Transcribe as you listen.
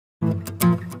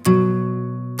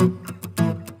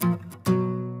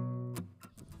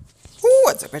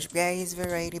What's up guys,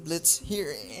 Variety Blitz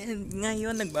here, and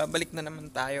ngayon nagbabalik na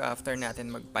naman tayo after natin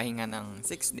magpahinga ng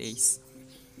 6 days.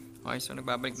 Okay, so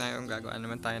nagbabalik tayo, gagawa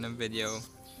naman tayo ng video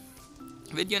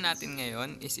natin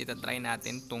ngayon is itatry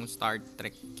natin tong Star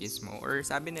Trek Gizmo, or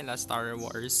sabi nila Star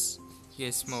Wars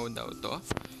Gizmo daw to.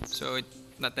 So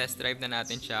na-test drive na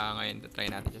natin siya ngayon, try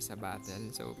natin siya sa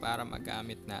battle. So para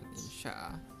magamit natin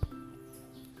siya,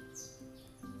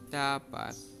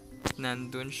 dapat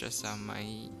nandun siya sa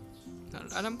may,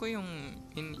 alam ko yung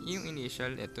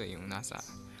initial, ito yung nasa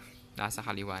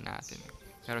kaliwa natin.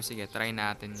 Pero sige, try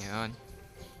natin ngayon.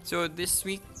 So this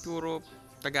week puro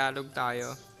Tagalog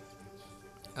tayo.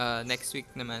 Next week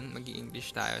naman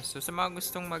magi-English tayo. So sa mga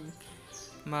gustong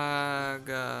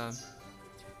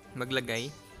maglagay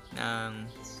ng,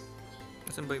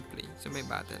 saan ba yung play? Saan ba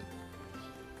yung battle?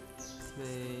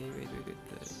 Play, wait.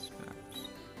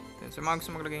 So mga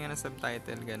gusto maglagay nga ng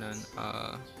subtitle, ganun,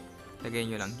 lagay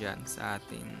nyo lang dyan sa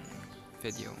ating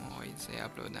video. Okay, so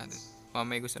i-upload natin.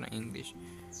 May gusto ng English.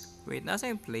 Wait, nasa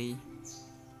yung play?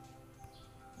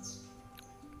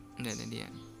 Hindi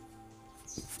yan.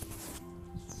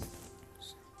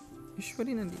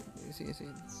 Usually nandito. Sige.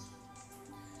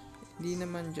 Hindi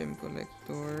naman gem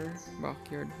collector,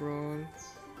 backyard brawl,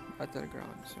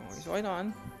 battlegrounds. So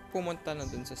kailangan pumunta na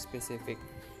dun sa specific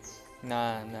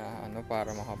na ano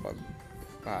para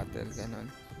makapag-battle, ganun.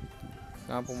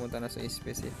 Pumunta na sa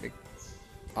specific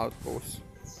outpost.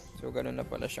 So ganun na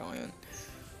pala siya ngayon.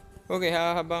 Okay,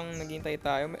 habang naghihintay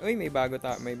tayo, may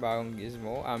bagong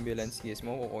Gizmo, ambulance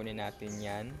Gizmo. Kukunin natin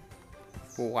 'yan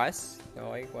bukas.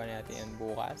 Okay, kukunin natin 'yan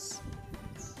bukas.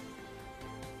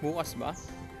 Bukas ba?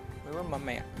 O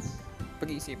mamaya?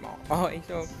 Pag-iisip ako. Okay,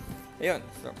 so ayun.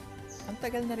 So ang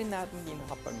tagal na rin natin hindi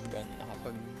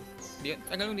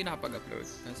nakapag-upload.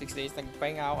 6 days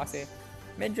nagpahinga ako kasi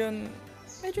medyo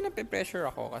nape-pressure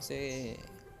ako kasi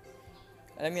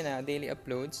alam niyo na, daily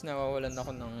uploads, nawawalan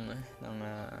ako ng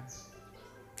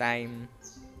time.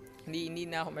 Hindi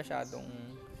na ako masyadong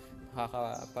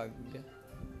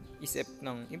nakakapag-isip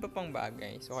ng iba pang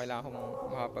bagay. So kailangan ko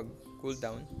makapag-cool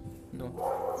down, no?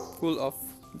 Cool off.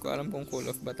 Hindi ko alam kung cool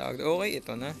off ba tawag. Okay,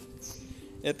 ito na.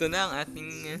 Ito na ang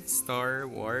ating Star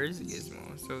Wars Gizmo.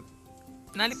 So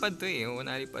nalipad to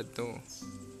nalipad to.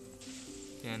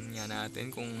 Yan nga natin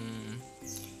kung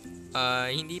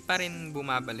hindi pa rin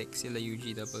bumabalik sila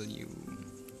UGW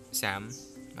Sam.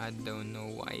 I don't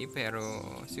know why, pero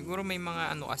siguro may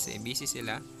mga kasi busy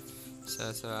sila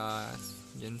sa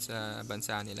dyan sa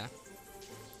bansa nila.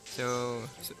 So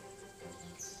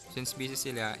since busy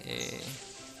sila,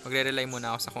 magre-rely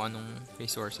muna ako sa kung anong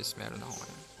resources meron ako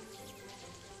ngayon.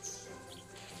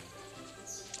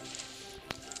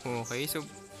 Okay, so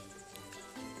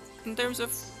in terms of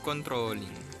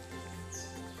controlling,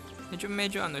 medyo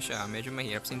medyo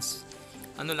mahirap since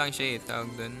lang siya tawag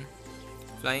dun,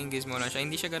 flying Gizmo lang siya.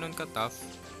 Hindi siya ganun ka-tough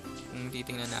kung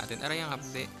titingnan natin. Aray ang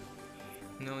hapde.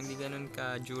 No, hindi ganun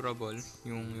ka-durable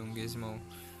yung Gizmo.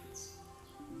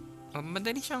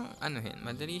 Madali siyang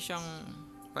madali siyang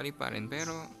paliparin,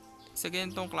 pero sa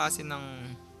ganitong klase ng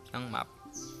map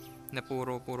na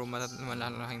puro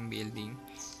malalaking building,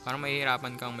 parang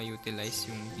mahihirapan kang ma-utilize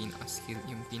yung pinaka-skill,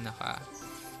 yung pinaka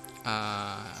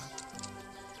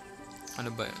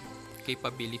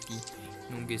capability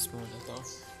ng Gizmo na to.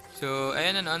 So,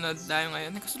 ayun, nanonood tayo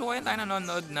ngayon. Nakasulukuyan tayo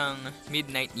nanonood ng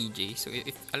Midnight DJ. So,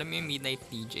 if alam mo yung Midnight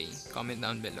DJ, comment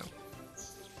down below.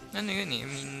 Ano yun I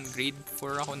mean, grade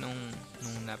 4 ako nung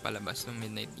napalabas ng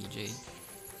Midnight DJ.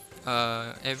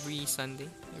 Every Sunday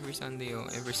 8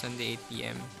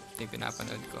 PM ito yung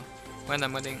pinapanood ko.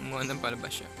 Magandang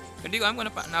palabas siya. Pero di ko alam kung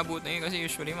naabot na yun kasi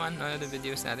usually mga the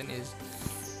videos natin is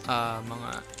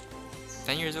mga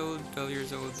 10 years old, 12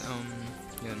 years old,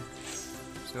 yun.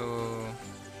 So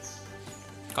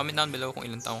comment down below kung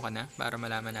ilang taong ka na para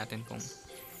malaman natin kung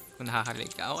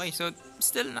nakaka-relate ka. Okay, so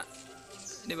still na,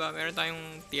 diba, meron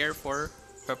tayong tier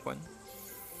 4 weapon.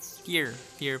 Tier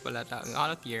pala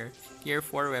tawag. Tier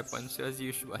 4 weapons, so as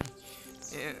usual.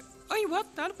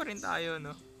 What? Talo pa rin tayo,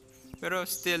 no? Pero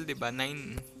still, diba,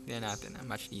 9 din natin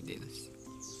match details.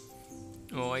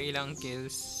 Okay, ilang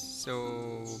kills. So,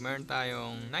 meron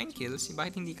tayong 9 kills.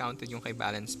 Bakit hindi counted yung kay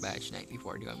Balance Badge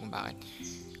 94? Di ko alam kung bakit.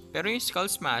 Pero yung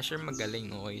Skull Smasher, magaling.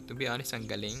 Okay, to be honest, ang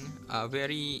galing.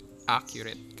 Very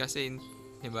accurate. Kasi,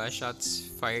 diba,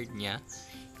 shots fired niya.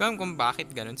 Di ko alam kung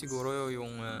bakit ganun. Siguro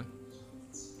yung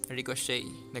ricochet.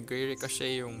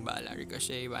 Nagre-ricochet yung bala.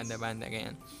 Ricochet, banda-banda,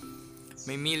 ganyan.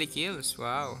 May melee kills.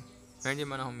 Wow. Meron din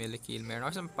man akong melee kill. Meron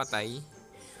ako sa patay.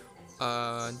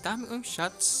 Dami yung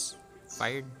shots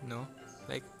fired, no?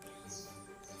 Like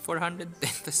 410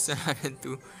 to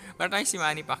 102. Para tayo si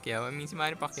Manny Pacquiao. I mean, si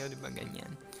Manny Pacquiao, diba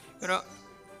ganyan? Pero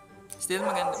Still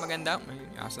maganda. May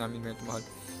aso namin ganito mahal.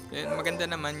 Maganda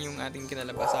naman yung ating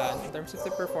kinalabasan. In terms of the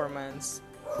performance,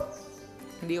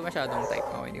 hindi ko masyadong type.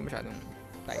 Okay, hindi ko masyadong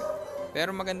type.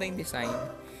 Pero maganda yung design.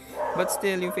 But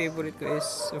still, yung favorite ko is,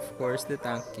 of course, the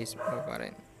tank Gizmo pa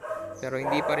rin. Pero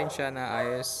hindi pa rin siya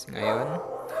naayos ngayon.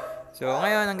 So,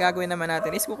 ngayon, ang gagawin naman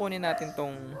natin is kukunin natin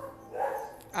tong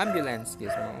ambulance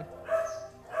Gizmo.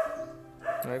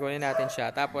 Kukunin natin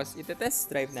siya. Tapos,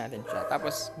 ite-test drive natin siya.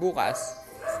 Tapos, bukas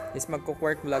is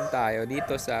magko-Quirk vlog tayo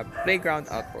dito sa Playground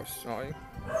Outpost. Okay?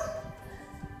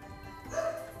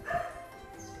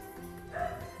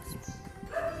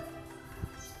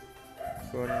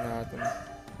 Kunin natin.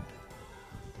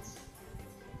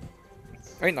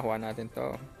 Ay, nakuha natin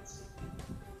to.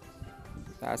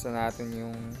 Taasan natin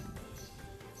yung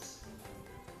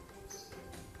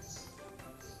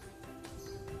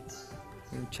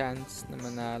chance na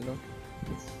manalo.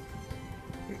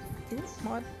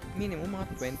 Mga minimum mga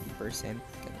 20%.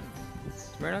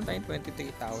 So, meron tayong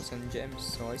 23,000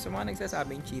 gems. So, sa mga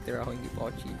nagsasabing cheater ako, hindi po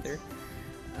ako cheater.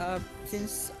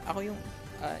 Since ako yung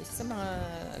isa sa mga,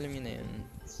 alam niyo na yun,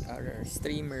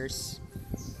 streamers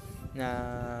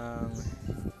ng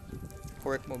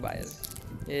Quirk Mobile,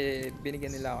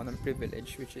 binigyan nila ako ng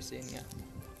privilege, which is yun nga,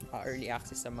 early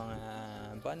access sa mga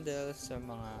bundles, sa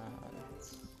mga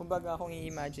kumbaga kung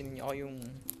i-imagine niyo ako yung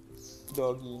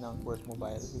doggy ng Quirk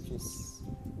Mobile, which is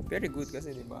very good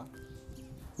kasi diba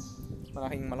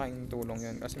malaking tulong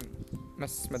yun kasi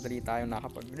mas madali tayong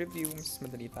nakakapag-review, mas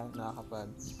madali tayong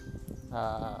nakakapag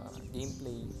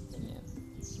gameplay, ganyan.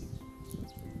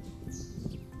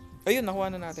 Ayun, nakuha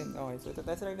na natin. Okay, so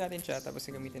test drive natin siya, tapos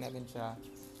gamitin natin siya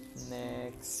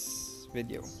next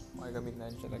video. Okay, gamitin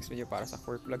natin siya next video para sa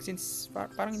Quirk vlog since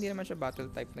parang hindi naman siya battle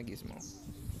type na Gizmo.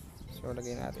 So,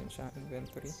 lagay natin siya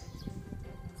inventory.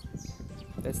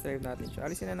 Test drive natin siya.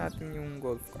 Alisin na natin yung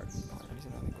golf cart. Okay, alisin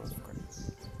natin yung golf cart.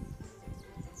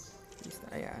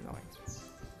 Ayan, okay.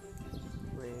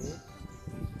 Wait.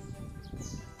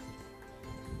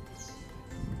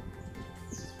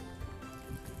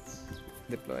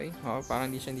 Deploy. Oh,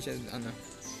 parang hindi siya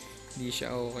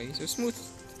okay. So smooth,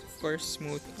 of course,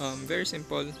 smooth. Very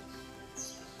simple.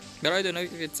 Pero I don't know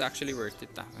if it's actually worth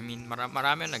it. I mean,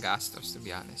 marami ang nagastos, to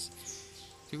be honest.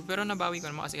 Pero nabawi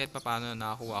ko naman kasi kahit paano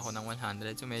nakakuha ako ng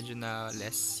 100. So medyo na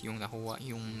less yung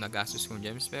nagastos kong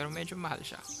gems. Pero medyo mahal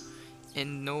siya.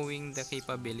 And knowing the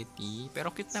capability,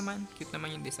 pero cute naman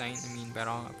yung design. I mean,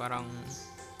 parang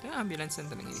ambulance na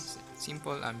talaga.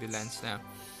 Simple ambulance na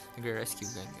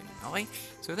nagre-rescue ganun. Okay?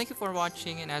 So, thank you for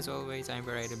watching. And as always, I'm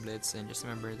Variety Blitz. And just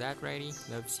remember that Variety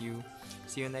loves you.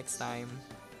 See you next time.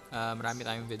 Marami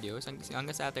tayong videos.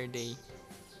 Hanggang Saturday,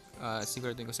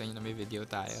 siguro din ko sa inyo na may video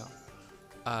tayo.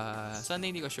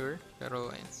 Sunday, hindi ko sure. Pero,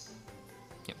 ayun.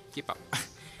 Keep up.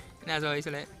 And as always,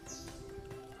 ulit,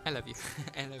 I love you.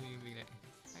 I love you.